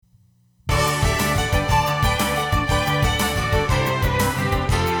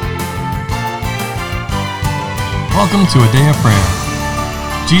Welcome to a day of prayer.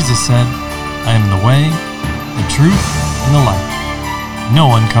 Jesus said, I am the way, the truth, and the life. No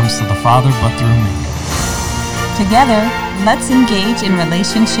one comes to the Father but through me. Together, let's engage in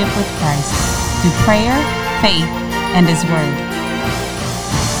relationship with Christ through prayer, faith, and His Word.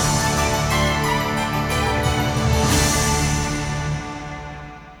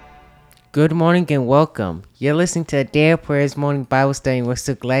 Good morning and welcome. You're listening to a Day of Prayers morning Bible study and we're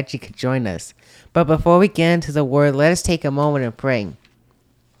so glad you could join us. But before we get into the Word, let us take a moment and pray.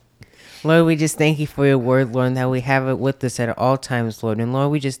 Lord, we just thank you for your Word, Lord, and that we have it with us at all times, Lord. And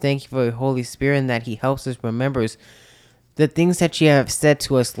Lord, we just thank you for your Holy Spirit and that He helps us remember the things that you have said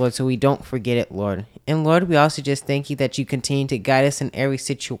to us, Lord, so we don't forget it, Lord. And Lord, we also just thank you that you continue to guide us in every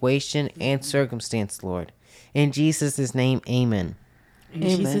situation and circumstance, Lord. In Jesus' name, amen. In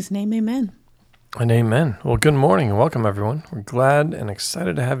Jesus' name, amen. And amen. Well, good morning and welcome, everyone. We're glad and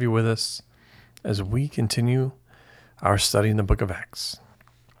excited to have you with us as we continue our study in the book of Acts.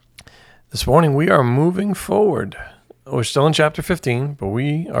 This morning, we are moving forward. We're still in chapter 15, but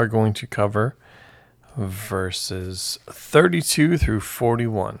we are going to cover verses 32 through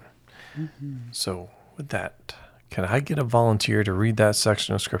 41. Mm-hmm. So with that, can I get a volunteer to read that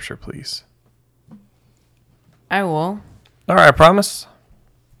section of scripture, please? I will. All right, I promise.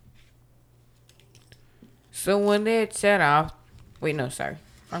 So when they had set off,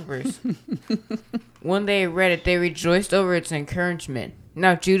 wrong verse. When they had read it, they rejoiced over its encouragement.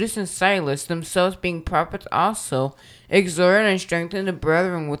 Now Judas and Silas, themselves being prophets also, exhorted and strengthened the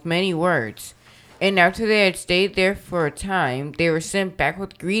brethren with many words. And after they had stayed there for a time, they were sent back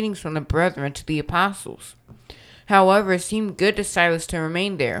with greetings from the brethren to the apostles. However, it seemed good to Silas to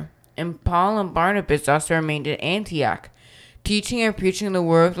remain there. And Paul and Barnabas also remained at Antioch, teaching and preaching the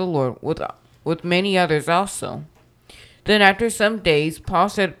word of the Lord with many others also. Then after some days, Paul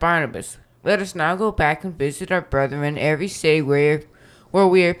said to Barnabas, Let us now go back and visit our brethren in every city where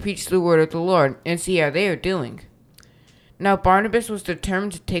we have preached the word of the Lord, and see how they are doing. Now Barnabas was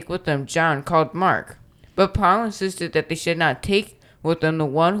determined to take with them John, called Mark. But Paul insisted that they should not take with them the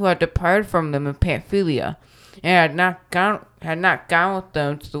one who had departed from them in Pamphylia, and had not gone with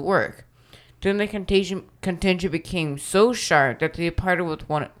them to the work. Then the contention became so sharp that they departed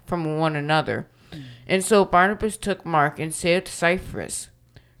from one another. And so Barnabas took Mark and sailed to Cyprus.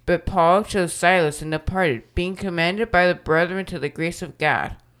 But Paul chose Silas and departed, being commanded by the brethren to the grace of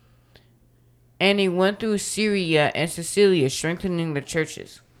God. And he went through Syria and Cilicia, strengthening the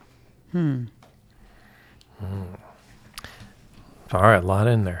churches. All right, a lot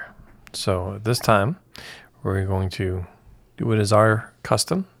in there. So at this time, we're going to do what is our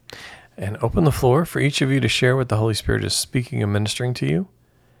custom and open the floor for each of you to share what the Holy Spirit is speaking and ministering to you.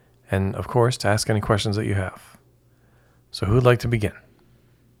 And, of course, to ask any questions that you have. So who would like to begin?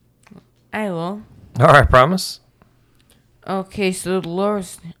 I will. All right, promise. Okay, so the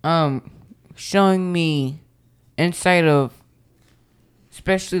Lord's showing me insight of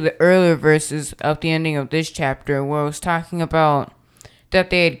especially the earlier verses of the ending of this chapter, where it was talking about that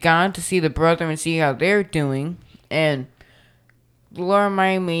they had gone to see the brethren and see how they're doing. And the Lord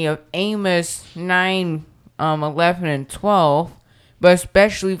reminded me of Amos 9, 11 and 12, but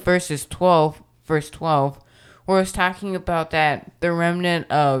especially verse 12, where it's talking about that the remnant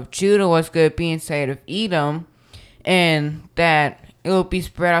of Judah was going to be inside of Edom, and that it will be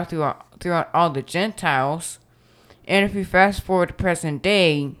spread out throughout all the Gentiles. And if we fast forward to present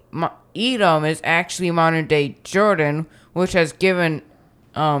day, Edom is actually modern day Jordan, which has given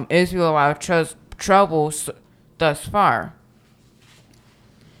Israel a lot of trouble thus far.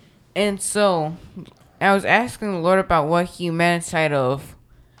 And so I was asking the Lord about what He meant inside of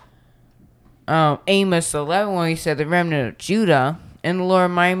Amos 11 when He said the remnant of Judah. And the Lord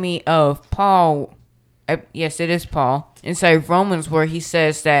reminded me of Paul. Yes, it is Paul. Inside Romans, where he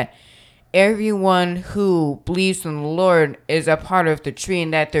says that everyone who believes in the Lord is a part of the tree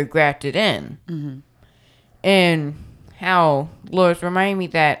and that they're grafted in. Mm-hmm. And how the Lord's reminding me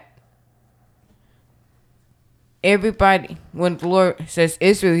that everybody, when the Lord says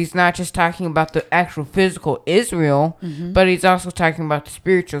Israel, He's not just talking about the actual physical Israel, mm-hmm. but He's also talking about the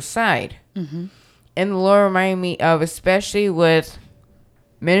spiritual side. Mm-hmm. And the Lord reminded me of, especially with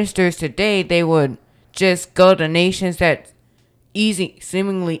ministers today, they would just go to nations that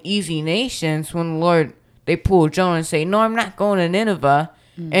seemingly easy nations, when the Lord, they pull Jonah and say, no, I'm not going to Nineveh,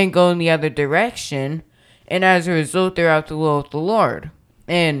 and go in the other direction. And as a result, they're out the will of the Lord.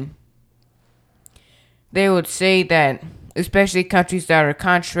 And they would say that, especially countries that are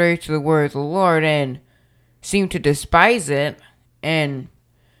contrary to the word of the Lord and seem to despise it, and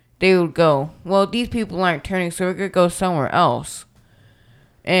they would go, well, these people aren't turning, so we're going to go somewhere else.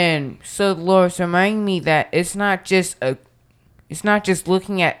 And so the Lord's reminding me that it's not just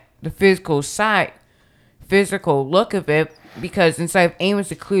looking at the physical look of it, because inside of Amos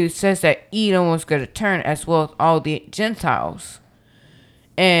the clearly says that Edom was going to turn, as well as all the Gentiles,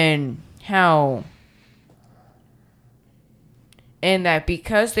 and how, and that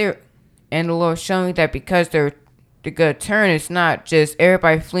because they're, and the Lord showing that because they're going to turn, it's not just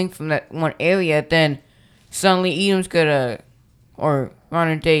everybody fleeing from that one area, then suddenly Edom's going to, or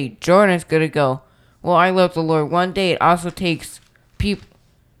modern day Jordan's going to go, well, I love the Lord. One day it also takes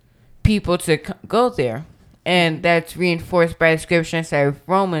people to go there. And that's reinforced by the scripture inside of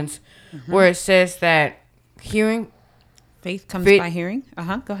Romans, where it says that faith comes by hearing.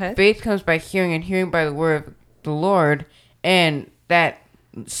 Go ahead. Faith comes by hearing, and hearing by the word of the Lord, and that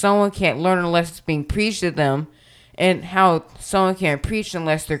someone can't learn unless it's being preached to them, and how someone can't preach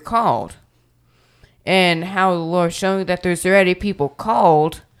unless they're called, and how the Lord showing that there's already people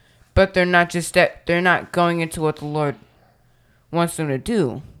called, but they're not going into what the Lord wants them to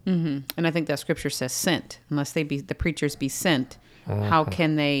do. Mm-hmm. And I think that scripture says sent. Unless the preachers be sent, how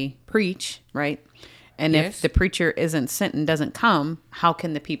can they preach, right? And Yes. if the preacher isn't sent and doesn't come, how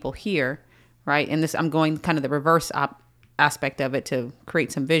can the people hear, right? And this, I'm going kind of the reverse aspect of it to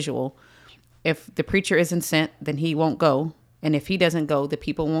create some visual. If the preacher isn't sent, then he won't go. And if he doesn't go, the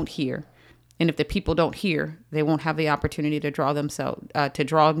people won't hear. And if the people don't hear, they won't have the opportunity to draw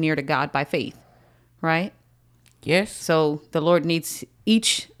near to God by faith, right? Yes. So the Lord needs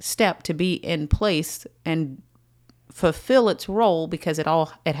each step to be in place and fulfill its role, because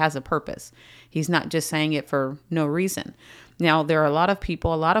it has a purpose. He's not just saying it for no reason. Now, there are a lot of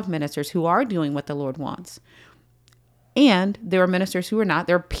people, a lot of ministers who are doing what the Lord wants. And there are ministers who are not.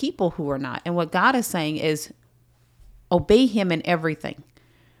 There are people who are not. And what God is saying is obey him in everything.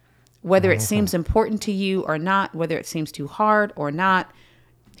 Whether it seems important to you or not, whether it seems too hard or not,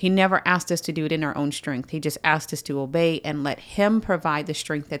 he never asked us to do it in our own strength. He just asked us to obey and let him provide the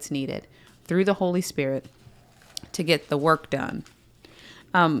strength that's needed through the Holy Spirit to get the work done.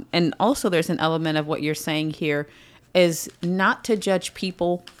 And also there's an element of what you're saying here is not to judge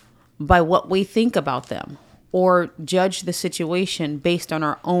people by what we think about them or judge the situation based on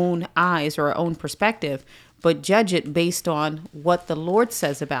our own eyes or our own perspective, but judge it based on what the Lord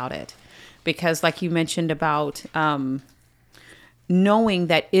says about it. Because like you mentioned about knowing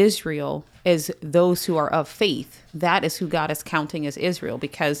that Israel is those who are of faith, that is who God is counting as Israel,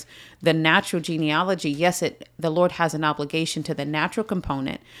 because the natural genealogy, yes, the Lord has an obligation to the natural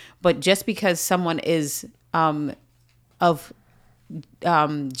component, but just because someone is of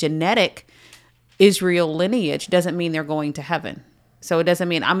genetic Israel lineage doesn't mean they're going to heaven. So it doesn't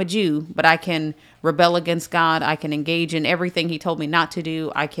mean I'm a Jew, but I can rebel against God. I can engage in everything he told me not to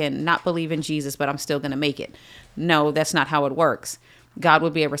do. I can not believe in Jesus, but I'm still going to make it. No, that's not how it works. God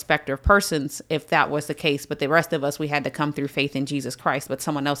would be a respecter of persons if that was the case. But the rest of us, we had to come through faith in Jesus Christ, but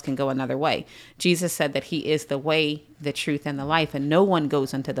someone else can go another way. Jesus said that he is the way, the truth, and the life, and no one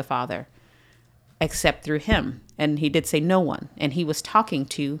goes unto the Father except through him. And he did say no one. And he was talking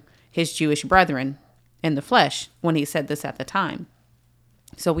to his Jewish brethren in the flesh when he said this at the time.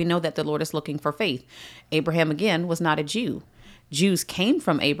 So we know that the Lord is looking for faith. Abraham, again, was not a Jew. Jews came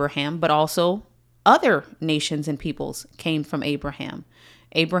from Abraham, but also other nations and peoples came from Abraham.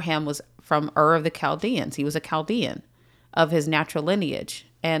 Abraham was from Ur of the Chaldeans. He was a Chaldean of his natural lineage.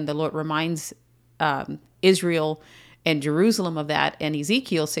 And the Lord reminds Israel and Jerusalem of that in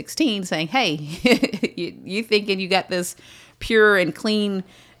Ezekiel 16, saying, hey, you thinking you got this pure and clean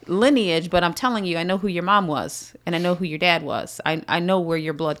lineage, but I'm telling you, I know who your mom was, and I know who your dad was. I know where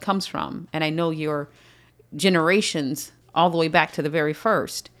your blood comes from, and I know your generations all the way back to the very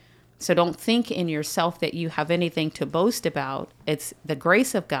first. So don't think in yourself that you have anything to boast about. It's the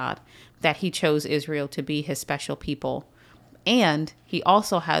grace of God that he chose Israel to be his special people. And he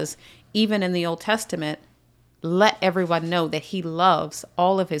also has, even in the Old Testament, let everyone know that he loves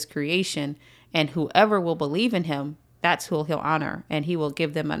all of his creation, and whoever will believe in him, that's who he'll honor, and he will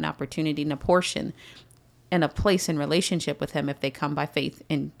give them an opportunity and a portion and a place in relationship with him if they come by faith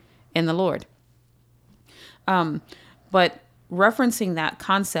in the Lord. But referencing that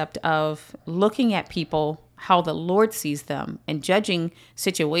concept of looking at people how the Lord sees them and judging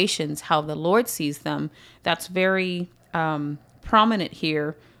situations how the Lord sees them, that's very prominent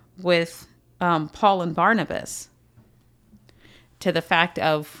here with Paul and Barnabas, to the fact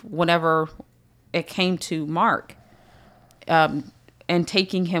of whenever it came to Mark, and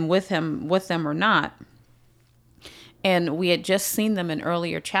taking him with them or not. And we had just seen them in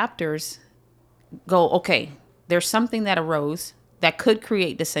earlier chapters go, okay, there's something that arose that could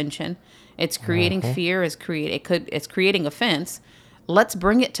create dissension. It's creating fear. It's creating offense. let's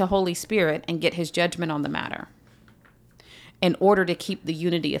bring it to Holy Spirit and get his judgment on the matter in order to keep the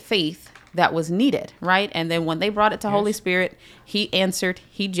unity of faith that was needed, right? And then when they brought it to Holy Spirit, he answered,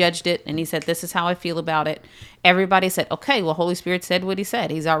 he judged it, and he said, this is how I feel about it. Everybody said, okay, well, Holy Spirit said what he said.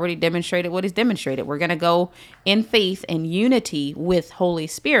 He's already demonstrated what he's demonstrated. We're going to go in faith and unity with Holy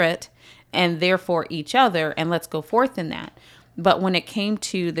Spirit and therefore each other, and let's go forth in that. But when it came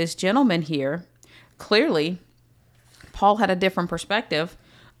to this gentleman here, clearly, Paul had a different perspective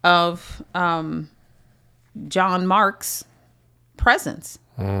of John Mark's presence,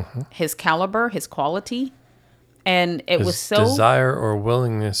 his caliber, his quality, and it was so desire or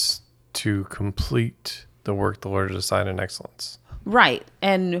willingness to complete the work the Lord has assigned in excellence. Right.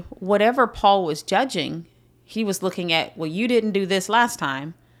 And whatever Paul was judging, he was looking at, well, you didn't do this last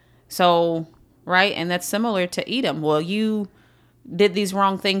time. So, right. And that's similar to Edom. Well, you did these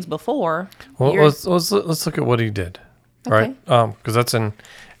wrong things before. Well, let's look at what he did. Okay. Right. Because that's in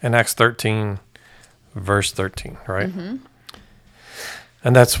Acts 13, verse 13. Right.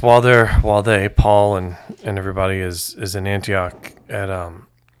 And that's while they Paul and everybody is in Antioch at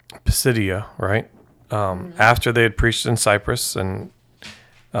Pisidia, right? After they had preached in Cyprus and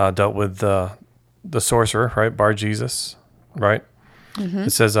dealt with the sorcerer, right, Bar Jesus, right?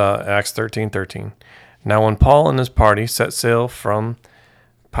 It says Acts 13:13. Now when Paul and his party set sail from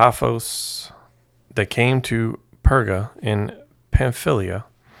Paphos, they came to Perga in Pamphylia,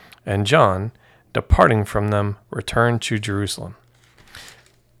 and John, departing from them, returned to Jerusalem.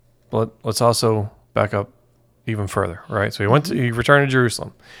 But let's also back up even further, right? So he returned to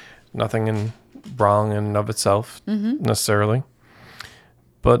Jerusalem. Nothing wrong in and of itself necessarily.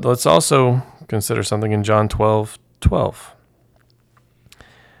 But let's also consider something in John 12:12.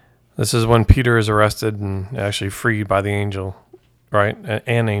 This is when Peter is arrested and actually freed by the angel, right?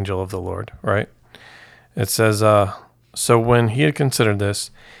 An angel of the Lord, right? It says, so when he had considered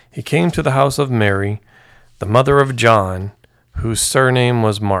this, he came to the house of Mary, the mother of John, whose surname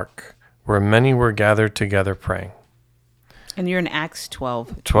was Mark, where many were gathered together praying. And you're in Acts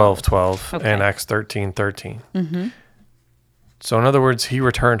 12. 12:12 Okay. and Acts 13:13. So in other words, he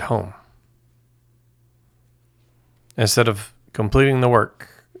returned home. Instead of completing the work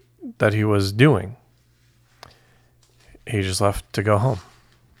that he was doing, he just left to go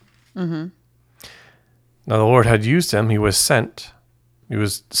home. Now the Lord had used him. He was sent. He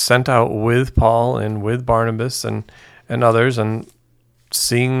was sent out with Paul and with Barnabas and others, and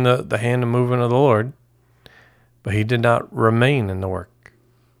seeing the hand and movement of the Lord, but he did not remain in the work.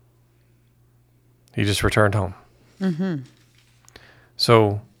 He just returned home.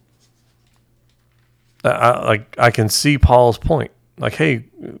 So, I can see Paul's point. Like, hey,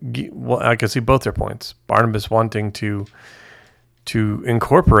 I can see both their points. Barnabas wanting to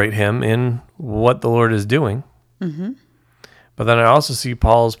incorporate him in what the Lord is doing. But then I also see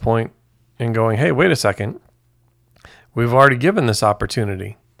Paul's point in going, hey, wait a second. We've already given this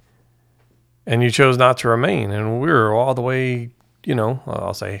opportunity, and you chose not to remain. And we're all the way,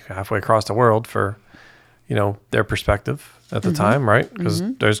 I'll say halfway across the world for, their perspective at the time, right? Because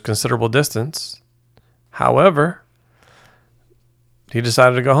there's considerable distance. However, he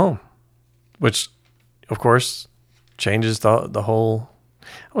decided to go home, which, of course, changes the whole,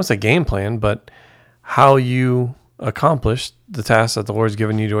 I won't say game plan, but how you accomplish the task that the Lord's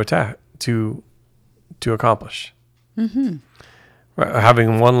given you to accomplish.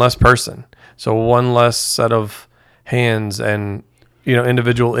 Having one less person, so one less set of hands and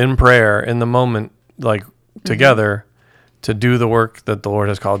individual in prayer in the moment, like together to do the work that the Lord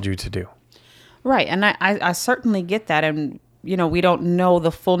has called you to do. Right. And I certainly get that. And we don't know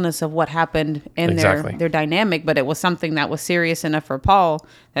the fullness of what happened in their dynamic, but it was something that was serious enough for Paul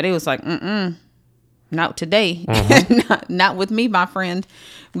that he was like, not today, not with me, my friend.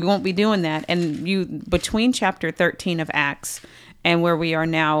 We won't be doing that. And between chapter 13 of Acts and where we are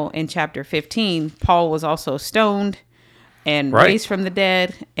now in chapter 15, Paul was also stoned and raised from the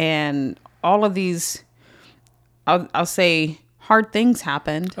dead, and all of these, I'll say, hard things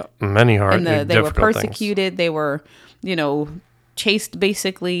happened. Many hard, and they were difficult persecuted. things. They were, chased,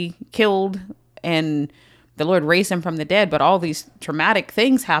 basically killed, and the Lord raised him from the dead. But all these traumatic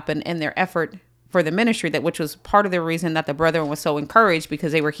things happened in their effort for the ministry, which was part of the reason that the brethren was so encouraged,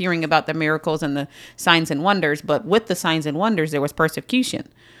 because they were hearing about the miracles and the signs and wonders. But with the signs and wonders, there was persecution,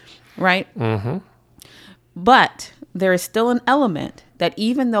 right? But there is still an element that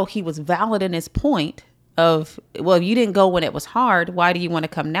even though he was valid in his point of, well, you didn't go when it was hard, why do you want to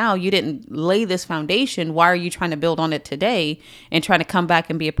come now? You didn't lay this foundation. Why are you trying to build on it today and trying to come back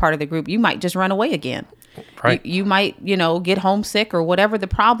and be a part of the group? You might just run away again. Right. You might, get homesick or whatever the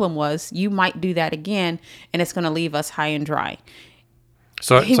problem was. You might do that again, and it's going to leave us high and dry.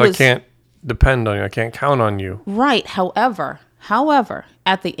 So I can't depend on you. I can't count on you. Right. However,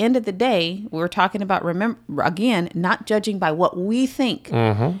 at the end of the day, we're talking about, remember, again, not judging by what we think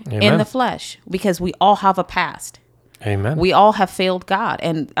in the flesh, because we all have a past. Amen. We all have failed God.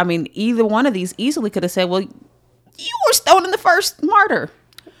 And I mean, either one of these easily could have said, well, you were stoning the first martyr.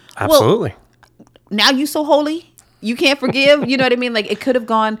 Absolutely. Well, now you so holy, you can't forgive. You know what I mean? Like, it could have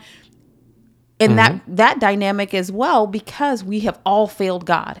gone in that dynamic as well, because we have all failed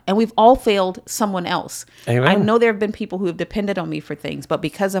God and we've all failed someone else. Amen. I know there have been people who have depended on me for things, but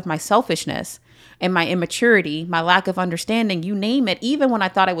because of my selfishness and my immaturity, my lack of understanding, you name it, even when I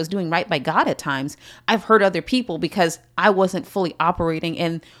thought I was doing right by God at times, I've hurt other people because I wasn't fully operating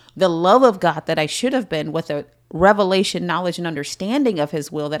in the love of God that I should have been, with a revelation, knowledge, and understanding of his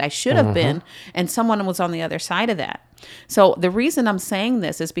will that I should have been, and someone was on the other side of that. So the reason I'm saying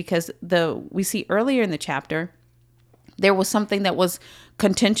this is because we see earlier in the chapter, there was something that was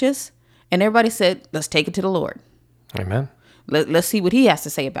contentious, and everybody said, let's take it to the Lord. Amen. Let's see what he has to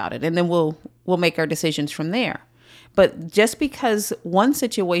say about it, and then we'll make our decisions from there. But just because one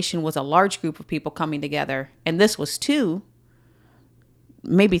situation was a large group of people coming together, and this was 2,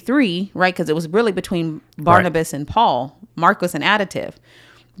 maybe 3, right? Because it was really between Barnabas and Paul. Mark was an additive.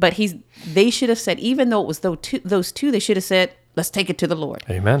 But they should have said, even though it was those two, they should have said, let's take it to the Lord.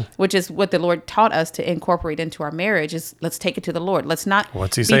 Amen. Which is what the Lord taught us to incorporate into our marriage, is let's take it to the Lord. Let's not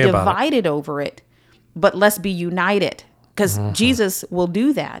What's he be say about divided over it, but let's be united. Because Jesus will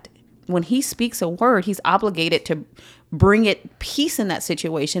do that. When he speaks a word, he's obligated to bring it peace in that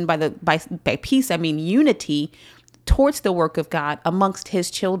situation. By peace, I mean unity towards the work of God amongst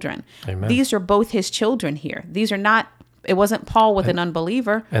his children. Amen. These are both his children here. These are not, it wasn't Paul with an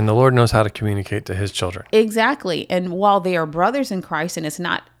unbeliever. And the Lord knows how to communicate to his children. Exactly. And while they are brothers in Christ, and it's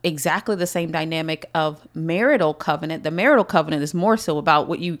not exactly the same dynamic of marital covenant, the marital covenant is more so about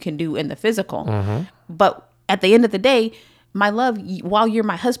what you can do in the physical. But at the end of the day, my love, while you're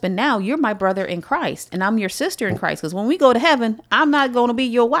my husband now, you're my brother in Christ, and I'm your sister in Christ. Because when we go to heaven, I'm not going to be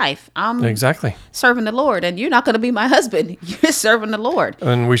your wife. I'm exactly serving the Lord, and you're not going to be my husband. You're serving the Lord.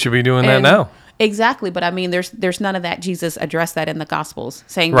 And we should be doing that now. Exactly. But I mean, there's none of that. Jesus addressed that in the Gospels,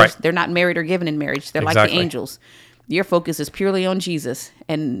 saying they're not married or given in marriage. They're like the angels. Your focus is purely on Jesus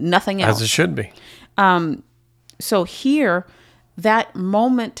and nothing else. As it should be. So here, that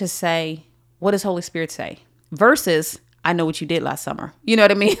moment to say, what does Holy Spirit say? Versus, I know what you did last summer. You know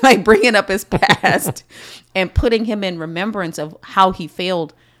what I mean? Like bringing up his past and putting him in remembrance of how he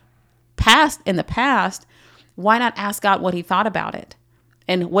failed in the past. Why not ask God what he thought about it?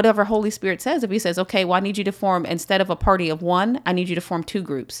 And whatever Holy Spirit says, if he says, okay, well, I need you to form, instead of a party of 1, I need you to form 2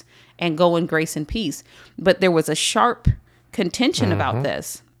 groups and go in grace and peace. But there was a sharp contention about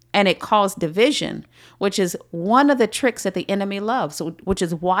this. And it caused division, which is one of the tricks that the enemy loves, which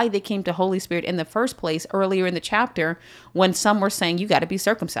is why they came to Holy Spirit in the first place earlier in the chapter, when some were saying, you got to be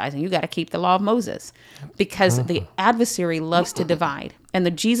circumcised and you got to keep the law of Moses, because the adversary loves to divide. And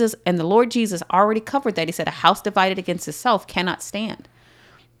the Lord Jesus already covered that. He said, a house divided against itself cannot stand.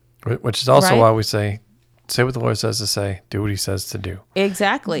 Which is also why we say what the Lord says to say, do what he says to do.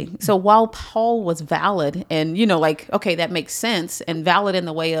 Exactly. So while Paul was valid and, okay, that makes sense, and valid in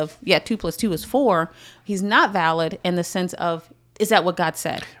the way of, 2 + 2 is 4, he's not valid in the sense of, is that what God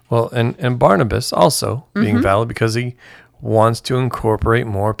said? Well, and Barnabas also being valid because he wants to incorporate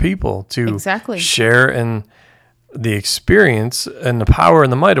more people to share in the experience and the power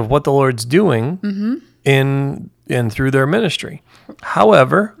and the might of what the Lord's doing in through their ministry.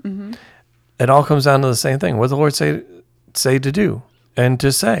 However, it all comes down to the same thing. What the Lord say to do and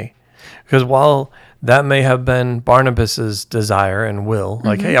to say. Because while that may have been Barnabas's desire and will,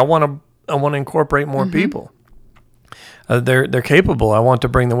 like, hey, I want to incorporate more people. They're capable. I want to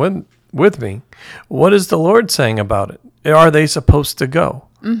bring them with me. What is the Lord saying about it? Are they supposed to go?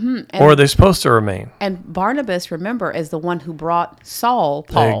 Or are they supposed to remain? And Barnabas, remember, is the one who brought Saul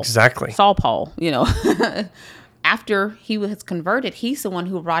Paul. Exactly. Saul Paul, After he was converted, he's the one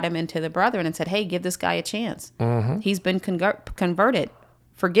who brought him into the brethren and said, hey, give this guy a chance. He's been converted.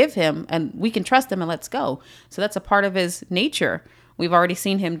 Forgive him, and we can trust him, and let's go. So that's a part of his nature. We've already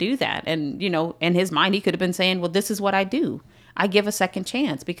seen him do that. And, in his mind, he could have been saying, well, this is what I do. I give a second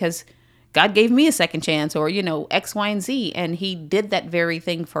chance because God gave me a second chance, or, X, Y, and Z. And he did that very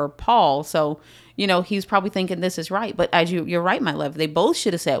thing for Paul. So, he's probably thinking this is right. But as you're right, my love, they both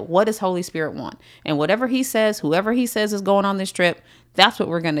should have said, what does Holy Spirit want? And whatever he says, whoever he says is going on this trip, that's what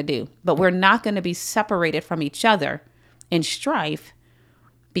we're going to do. But we're not going to be separated from each other in strife,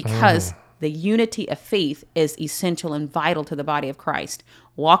 because the unity of faith is essential and vital to the body of Christ.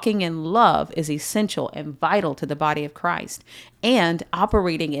 Walking in love is essential and vital to the body of Christ. And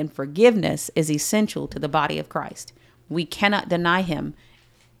operating in forgiveness is essential to the body of Christ. We cannot deny him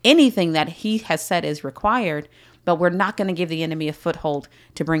anything that he has said is required, but we're not going to give the enemy a foothold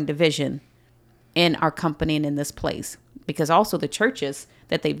to bring division in our company and in this place. Because also the churches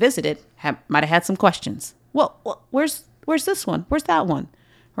that they visited might have had some questions. Well, where's this one? Where's that one?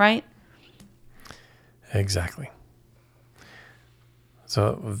 Right? Exactly.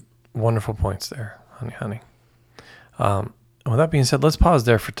 So wonderful points there, honey. With that being said, let's pause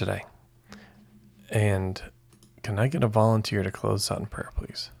there for today. And can I get a volunteer to close out in prayer,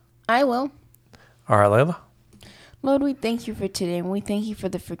 please? I will. All right, Layla. Lord, we thank you for today, and we thank you for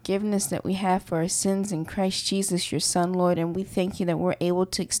the forgiveness that we have for our sins in Christ Jesus, your Son, Lord, and we thank you that we're able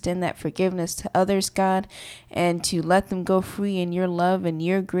to extend that forgiveness to others, God, and to let them go free in your love and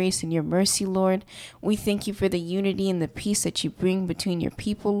your grace and your mercy, Lord. We thank you for the unity and the peace that you bring between your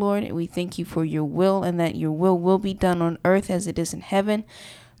people, Lord, and we thank you for your will and that your will be done on earth as it is in heaven.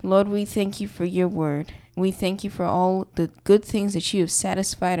 Lord, we thank you for your word. We thank you for all the good things that you have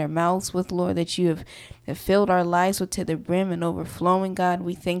satisfied our mouths with, Lord, that you have filled our lives with to the brim and overflowing, God.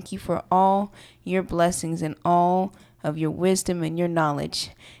 We thank you for all your blessings and all of your wisdom and your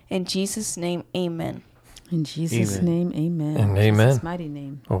knowledge. In Jesus' name, amen. In Jesus' name, amen. And In amen. Jesus' mighty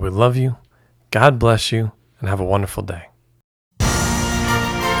name. Well, we love you. God bless you, and have a wonderful day.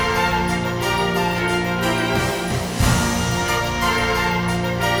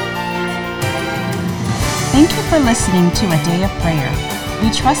 Thank you for listening to A Day of Prayer. We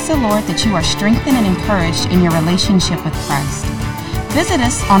trust the Lord that you are strengthened and encouraged in your relationship with Christ. Visit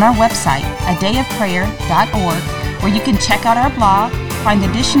us on our website, adayofprayer.org, where you can check out our blog, find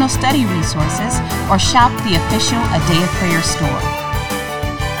additional study resources, or shop the official A Day of Prayer store.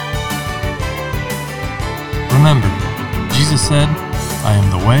 Remember, Jesus said, I am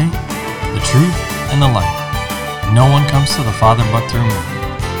the way, the truth, and the life. No one comes to the Father but through me.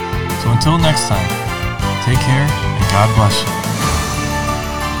 So until next time, take care and God bless you.